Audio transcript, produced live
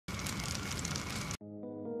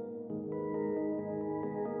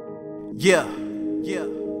Yeah.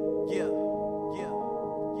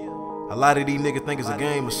 A lot of these niggas think it's a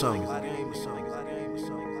game or something.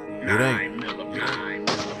 It ain't.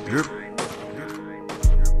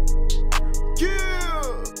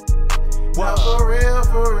 Now for real,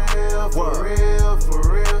 turn out for real. Now for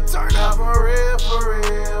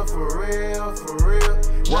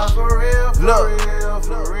real,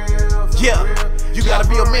 Yeah, you gotta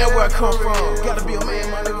be a man where I come from. Gotta be a man,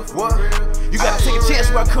 my nigga. What? You gotta take a chance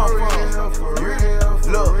where I come from.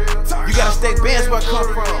 Look, you gotta stake bands where I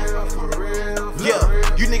come from. Yeah,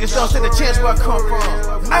 you niggas don't stand a chance where I come from.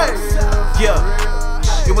 Hey, yeah.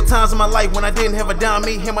 There were times in my life when I didn't have a dime.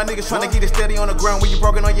 Me and my niggas trying to get it steady on the ground. When you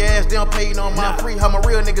broken on your ass, they don't pay you no mind. Free, how my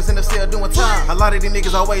real niggas in the cell doing time. A lot of these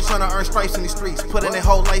niggas always trying to earn stripes in these streets, putting their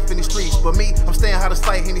whole life in these streets. But me, I'm staying out of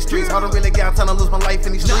sight in these streets. I don't really got time to lose my life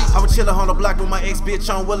in these streets. I was chillin' on the block with my ex-bitch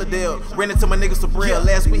on Willowdale. Ran into my nigga Sabril.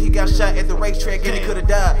 Last week he got shot at the racetrack and he could've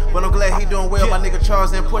died. But I'm glad he doing well. My nigga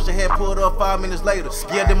Charles and Pusha had pulled up 5 minutes later.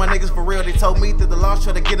 Yeah, then my niggas for real. They told me that the law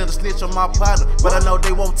tried to get in the snitch on my partner, but I know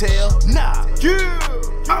they won't tell. Nah.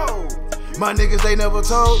 Oh. my niggas, they never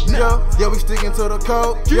told, yeah, we sticking to the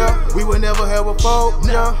code, yeah, we would never have a foe,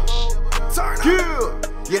 yeah,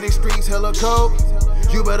 these streets hella cold,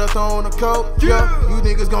 you better throw on the coat, yeah, you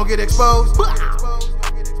niggas gon' get exposed, now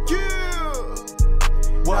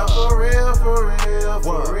for real,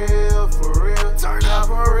 turn out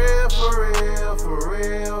for real, now for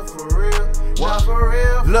real,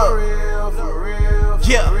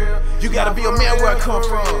 yeah, you gotta be a man where I come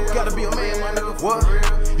from, gotta be a man, my nigga, what?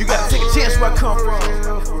 You gotta take a chance where I come from.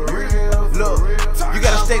 Look, you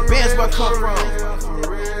gotta stake bands where I come from.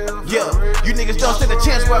 Yeah, you niggas don't stand a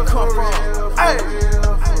chance where I come from. Hey.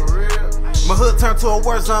 My hood turned to a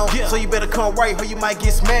war zone, so you better come right or you might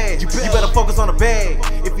get smashed. You better focus on the bag.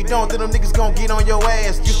 If you don't, then them niggas gon' get on your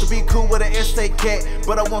ass. Used to be cool with an SA cat,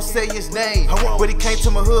 but I won't say his name. But he came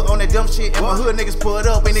to my hood on that dumb shit, and my hood niggas pulled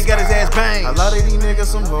up and he got his ass banged. A lot of these niggas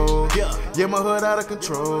some hoes, yeah, my hood out of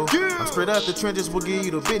control. I'm straight out the trenches, will give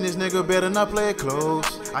you the business, nigga, better not play it close.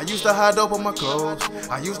 I used to hide dope on my clothes,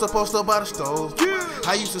 I used to post up by the stove.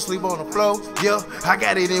 I used to sleep on the floor, yeah, I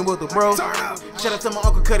got it in with the bro. Shout out to my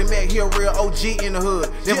Uncle Cuddy Mac, he a real OG in the hood.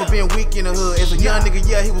 Never been weak in the hood. As a young nigga,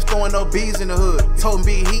 yeah, he was throwing up B's in the hood. Told him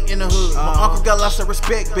be heat in the hood. My uncle got lots of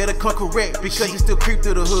respect, better come correct, because he still creep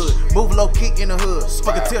through the hood. Move low key in the hood.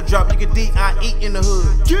 Fuck a teardrop, you can D.I.E. in the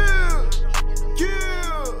hood.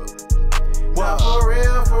 Now for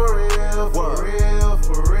real,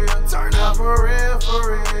 turn out for real,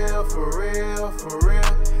 now for real,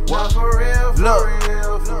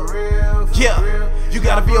 yeah, you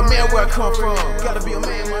gotta be a man where I come from. Gotta be a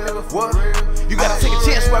man, my nigga. What? You gotta take a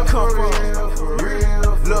chance where I come from.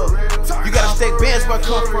 Look, you gotta stake bands where I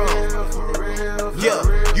come from. Yeah,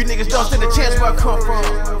 you niggas don't stand a chance where I come from.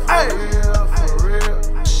 Hey.